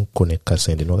byongeramuko ne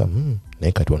kasente noga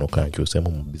naye kati wano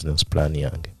kankyuseemu mu business plan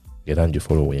yange era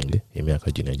ngifollowinge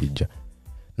emyaka gino egijja.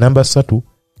 Number 3,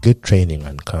 get training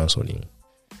and counseling.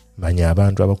 Manya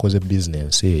abantu abakoze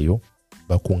business eyo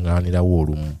bakuŋŋaanirawo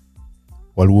olumu.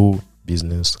 Waliwo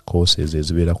business courses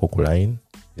ezibeerako ku line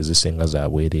ezisinga za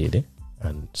bwereere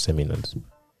and seminars.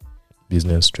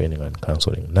 Business training and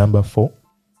counseling. Number 4,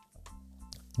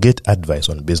 get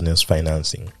advice on business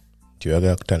financing.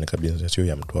 Tuyagala kutandika business yo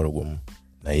ya mutwalo gumu,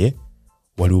 naye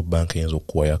waliwo bank eyinza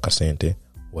okuwaya akasente,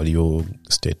 waliwo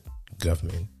state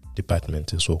government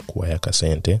department so okuwaya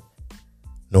akasente,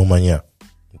 n'omanya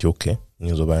nti okay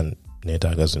nyinza oba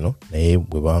neetaaga zino naye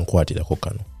bwe bankwatirako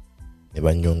kano ne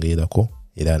bannyongerako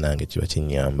era nange kiba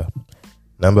kinyamba.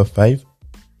 Number 5,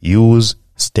 use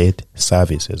state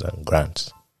services and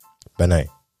grants. Banaye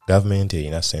government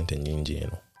erina sente nyingi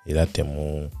eno era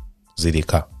temu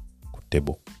zirika ku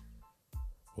table,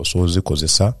 osobola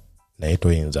zikozesa naye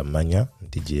toyinza manya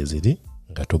nti gye ziri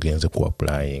nga togenze ku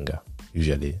applyinga.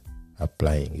 Usually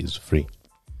applying is free.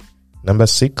 Number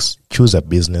 6, choose a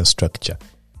business structure.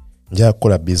 Nja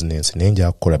kukola business naye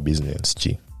nja kukola business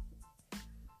ki?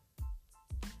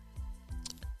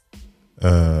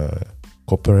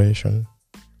 Corporation,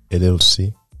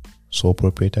 LLC, sole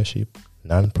proprietorship,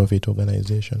 non-profit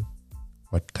organization.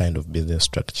 What kind of business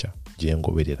structure gye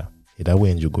ngoberera? Era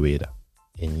wenjigoberera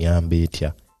ennyamba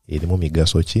etya? Erimu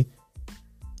migaso ki?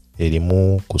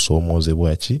 Erimu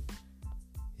kusoomoozebwa ki?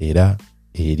 Era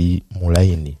eri mu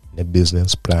line ne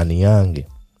business plan yange.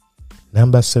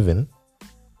 Number 7,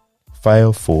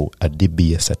 file for a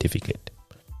DBS certificate.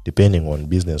 Depending on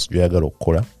business gy'oyagala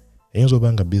okukola, eyinza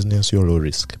oba nga business yo low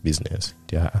risk business,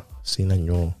 sina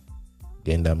nnyo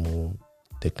genda mu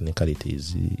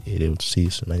technicalities,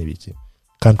 LLC, simanyi biki.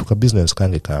 Kantu ka business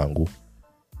kange kangu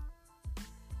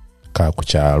ka ku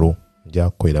kyalo nja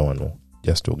kukolera wano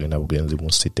just ogenda bugenzi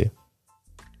mu city,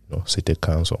 city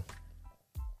council,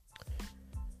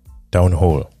 town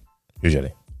hall.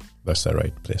 Usually that's the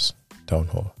right place. Town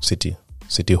hall, city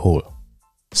hall,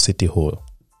 City Hall.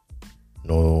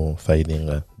 No filing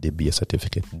a DBA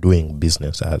certificate. Doing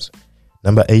business as.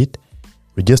 Number 8,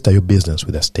 register your business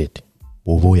with a state.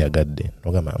 Oba oyagadde.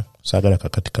 Nogamba saagala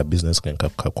kakati ka business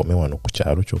kakome wano ku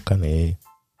kyalo kyokka naye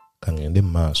kangende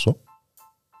maaso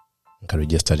nka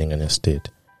registering in a state.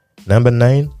 Number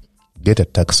 9, get a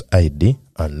tax ID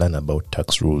and learn about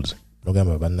tax rules.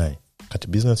 Nogamba bannaye kati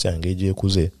business yange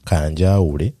egyekuze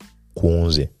kanjawule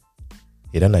kunze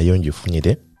era nayo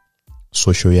njifunyire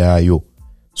social yayo.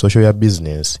 Social ya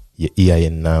business ye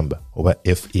EIN number oba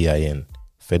FEIN,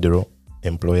 Federal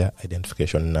Employer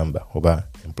Identification Number oba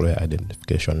Employer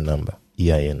Identification Number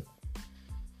EIN.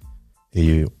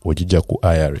 Eyo ojija ku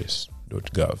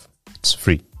irs.gov. It's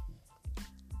free.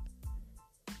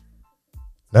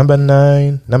 Number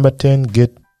 10,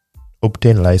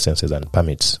 obtain licenses and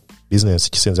permits. Business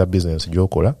kisenza business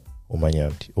gyokola omanya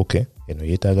nti okay eno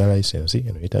yetaaga license,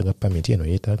 eno yetaaga permit, eno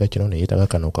yetaaga kino, eno yetaaga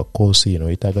kano ka course, eno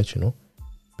yetaaga kino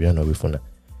byano bifuna.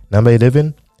 Number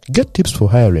 11, get tips for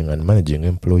hiring and managing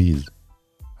employees.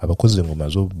 Abakozi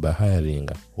ngomazo ba hiring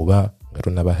oba nga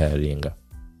tonna ba hiring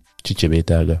kiki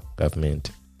beetaaga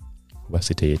government oba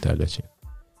site yetaaga ki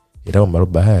era omalo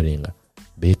ba hiring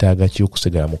beetaaga ki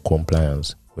okusigala mu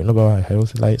compliance. Oyino ba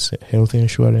health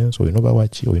insurance, oyino ba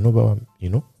wachi, oyino ba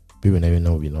bibe na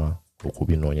bino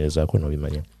okubinoonyereza ko no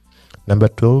bimanya. Number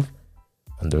 12,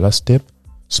 and the last step,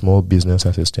 small business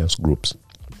assistance groups.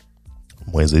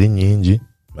 Mweziri nyingi,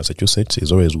 Massachusetts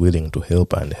is always willing to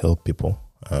help people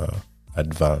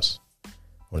advance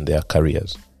on their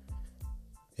careers.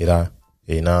 Era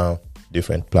ina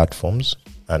different platforms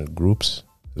and groups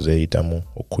zeitamu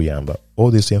okuyamba.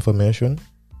 All this information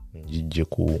njije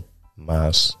ku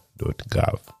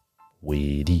mass.gov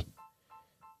weeri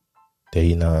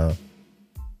teina.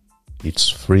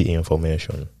 It's free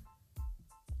information.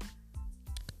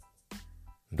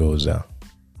 Doza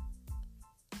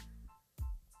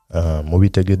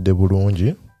mubitegedde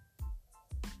bulungi.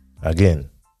 Again,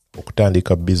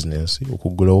 okutandika business,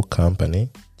 okugulawo company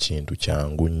kintu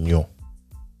kyangu nnyo,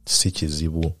 si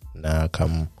kizibu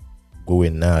n'akamu. Gwe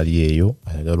naali eyo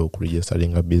ayagala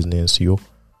okuregisteringa business yo,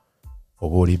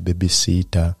 oba oli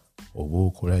babysitter oba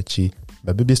okola ki.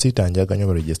 Ba babysitter njaga nnyo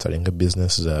baregisteringa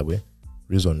business zaabwe.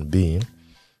 Reason being,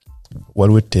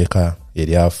 waliwo etteeka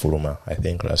eryafuluma I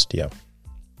think last year.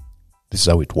 This is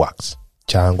how it works.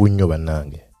 Kyangu nnyo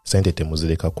bannange. Sente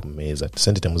temuzireka ku mmeeza,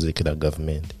 sente temuzirikira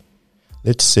government.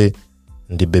 Let's say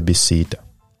ndi babysitter,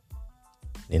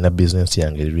 nina business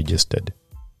yange registered.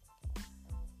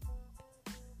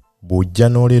 Bw'ojja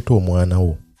n'oleeta omwana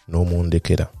wo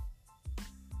n'omundekera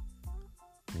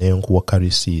n'enkuwa ka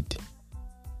receipt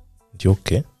nti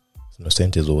okay zino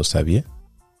sente z'osabye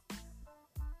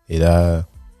era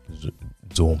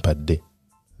zompadde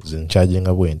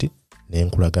zinchaginga bwenti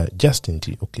n'enkulaga just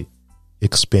nti okay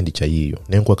expenditure yiyo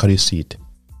n'enkuwa ka receipt.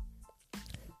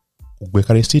 Gwe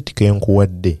ka receipt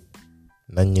kenkuwadde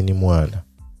nannyini mwana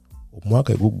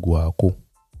omwaka guggwako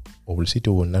obulisiti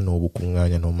bwonna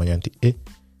n'obukuŋŋaanya n'omanya nti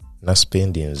na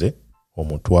spendi nze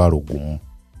 $1,000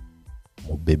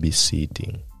 mu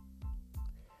babysitting.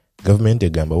 Government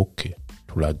egamba okay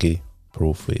tulage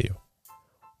proof eyo.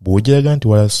 Bw'ogiraga nti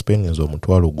wala spendi nze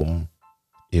 $1,000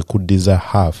 ekuddiza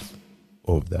half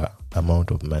of the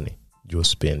amount of money you're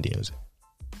spending nze.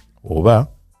 Oba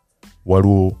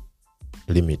waliwo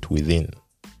limit within.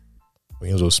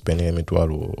 Oyinza ospending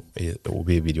 $1,000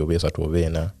 oba ebiri oba esatu oba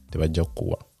ena tebajja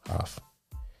kukuwa half.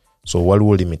 So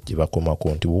waliwo limit gye bakomako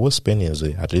nti bw'oba spending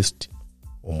nze at least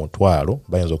 $1,000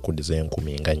 bayinza okuddiza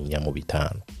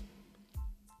 $4,500.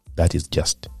 That is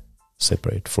just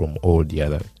separate from all the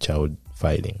other child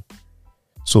filing.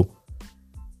 So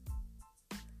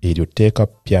eryo teeka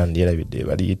pya ndyerabidde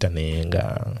baliyita naye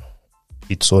nga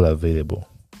it's all available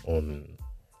on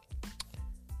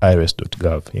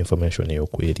irs.gov information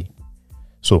eyokweri.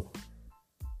 So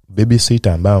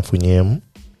babysitter mba nfunyeemu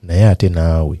naye ate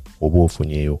naawe oba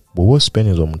ofunyeyo bw'oba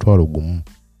spending $1,000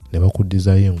 ne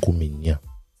bakuddizaayo $4,000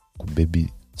 ku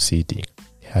babysitting,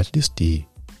 at least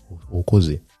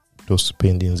okoze to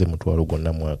spending nze $1,000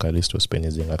 gonna mwaka, at least to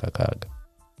spending nga $600.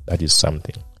 That is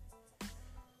something.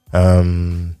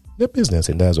 The business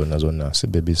endala zonna si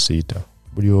babysitter,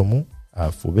 buli omu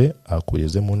afube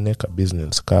akuleze munne ka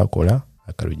business kakola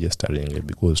akaregistering,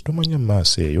 because tomanya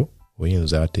maaso eyo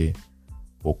oyinza ate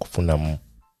okufunamu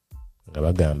nga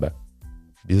bagamba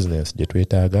business gye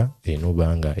twetaaga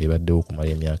enobanga ebaddewo okumala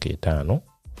emyaka 5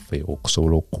 fe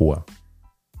okusobola okuwa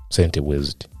sente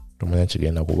bweziti. Tomanya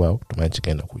kigenda kubaawo, tomanya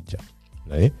kigenda kujja,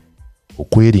 naye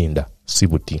okwerinda si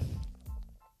buti.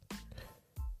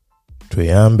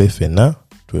 Tweyambe fena,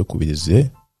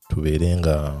 twekubirize tubeere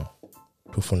nga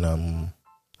tufunamu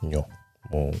nnyo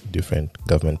mu different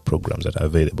government programs that are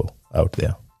available out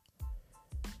there.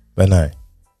 Banaye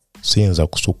siyinza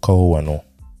kusukkawo wano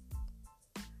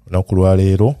olunaku lwa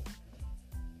leero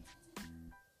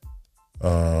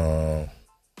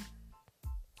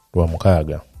lwa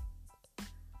mukaaga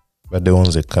baddewo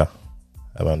nzekka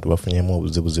abantu bafunyemu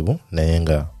obuzibuzibu naye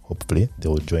nga hopefully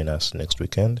they will join us next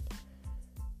weekend.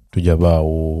 Tujja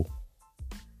baawo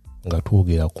nga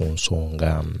twogera ku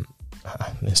nsonga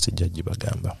next judge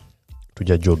bagamba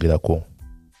tujja gyogerako.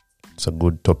 It's a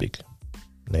good topic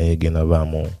naye gena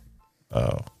baamu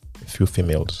a few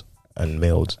females and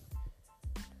males,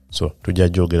 so tujja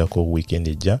gyogerako weekend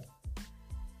ejja.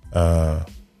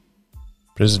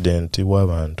 President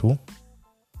w'abantu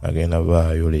agenda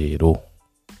baayo leero,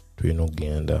 tulina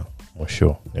okugenda mu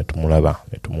show ne tumulaba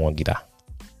ne tumuwagira.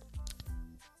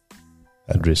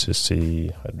 Address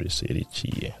eri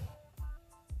kiye,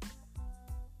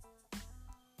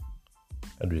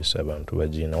 address abantu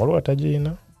bagiina waliwo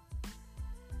atagiina.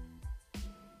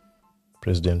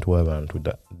 President w'abantu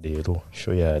leero,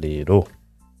 show ya leero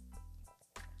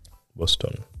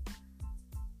Boston.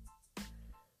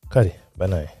 Kale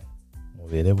banaye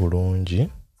mubeere bulungi,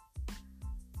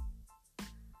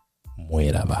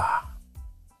 mweraba.